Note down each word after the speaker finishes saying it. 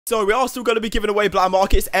So we are still going to be giving away black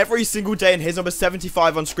markets every single day, and here's number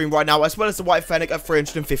 75 on screen right now, as well as the white fennec at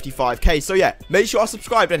 355k. So yeah, make sure you're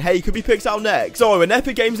subscribed, and hey, you could be picked out next. So an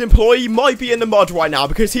Epic Games employee might be in the mud right now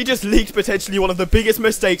because he just leaked potentially one of the biggest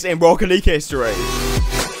mistakes in Rocket League history.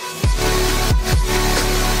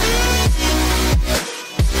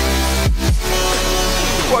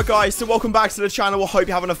 Right guys, so welcome back to the channel. I hope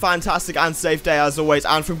you're having a fantastic and safe day as always.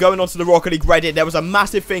 And from going onto the Rocket League Reddit, there was a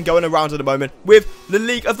massive thing going around at the moment with the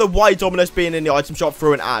leak of the white Dominus being in the item shop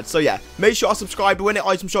through an ad. So yeah, make sure you subscribe, but when the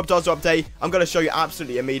item shop does update, I'm going to show you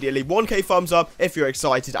absolutely immediately. 1k thumbs up if you're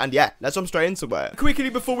excited, and yeah, let's jump straight into it. Quickly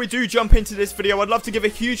before we do jump into this video, I'd love to give a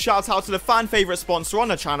huge shout out to the fan favorite sponsor on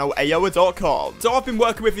the channel, Aoa.com. So I've been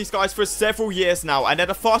working with these guys for several years now, and they're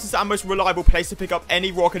the fastest and most reliable place to pick up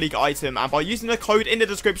any Rocket League item, and by using the code in the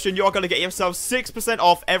description, you're going to get yourself 6%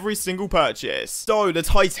 off every single purchase. So the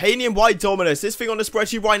titanium white Dominus, this thing on the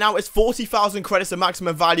spreadsheet right now is 40,000 credits of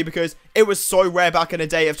maximum value because it was so rare back in the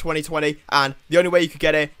day of 2020, and the only way you could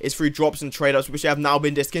get it is through drops and trade-ups, which have now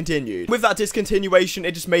been discontinued. With that discontinuation,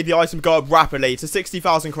 it just made the item go up rapidly to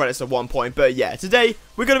 60,000 credits at one point. But yeah, today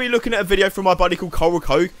we're going to be looking at a video from my buddy called Coral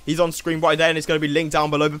Coke. He's on screen right there, and it's going to be linked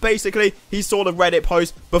down below. But basically, he saw the Reddit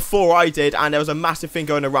post before I did, and there was a massive thing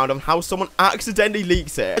going around on how someone accidentally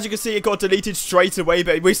leaks it. As you can see, it got deleted straight away,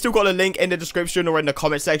 but we still got a link in the description or in the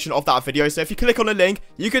comment section of that video. So if you click on the link,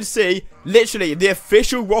 you can see literally the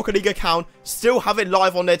official Rocket League account still have it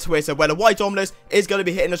live on their Twitter, where the white Dominus is going to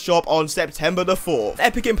be hitting the shop on September the 4th.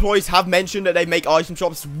 Epic employees have mentioned that they make item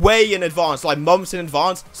shops way in advance, like months in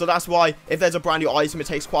advance, so that's why if there's a brand new item, it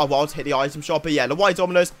takes quite a while to hit the item shop. But yeah, the white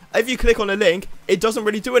Dominus, if you click on the link, it doesn't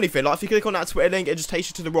really do anything. Like if you click on that Twitter link, it just takes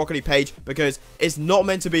you to the Rocket League page because it's not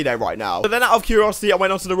meant to be there right now. But then out of curiosity, I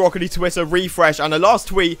went onto the Rocket League Twitter refresh, and the last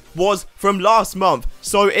tweet was from last month,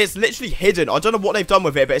 so it's literally hidden. I don't know what they've done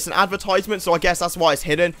with it, but it's an advertisement, so I guess that's why it's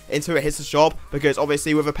hidden until it hits the shop, because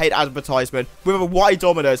obviously with a paid advertisement with a white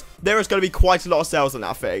Dominus, there is going to be quite a lot of sales on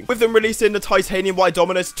that thing. With them releasing the titanium white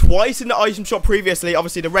Dominus twice in the item shop previously,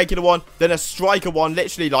 obviously the regular one, then a striker one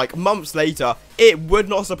literally like months later, it would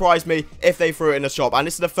not surprise me if they threw it in the shop. And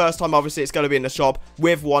this is the first time obviously it's going to be in the shop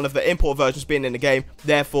with one of the import versions being in the game.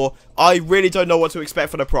 Therefore, I really don't know what to expect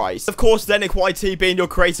for the price. Of course, ZenicYT being your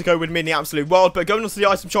creator code would mean the absolute world, but going onto the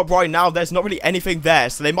item shop right now, there's not really anything there.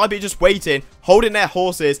 So they might be just waiting, holding their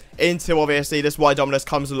horses until obviously this white Dominus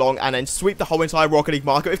comes along and then sweep the whole entire Rocket League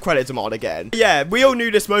market with credit demand again. Yeah, we all knew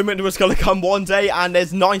this moment was going to come one day, and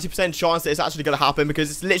there's 90% chance that it's actually going to happen because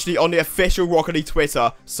it's literally on the official Rocket League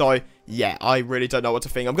Twitter. So yeah, I really don't know what to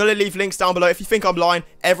think. I'm going to leave links down below. If you think I'm lying,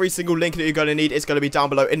 every single link that you're going to need is going to be down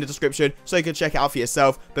below in the description, so you can check it out for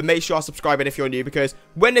yourself. But make sure you subscribe if you're new, because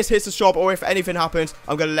when this hits the shop or if anything happens,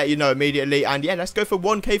 I'm going to let you know immediately. And yeah, let's go for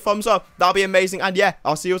 1k thumbs up. That'll be amazing. And yeah,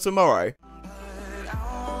 I'll see you tomorrow.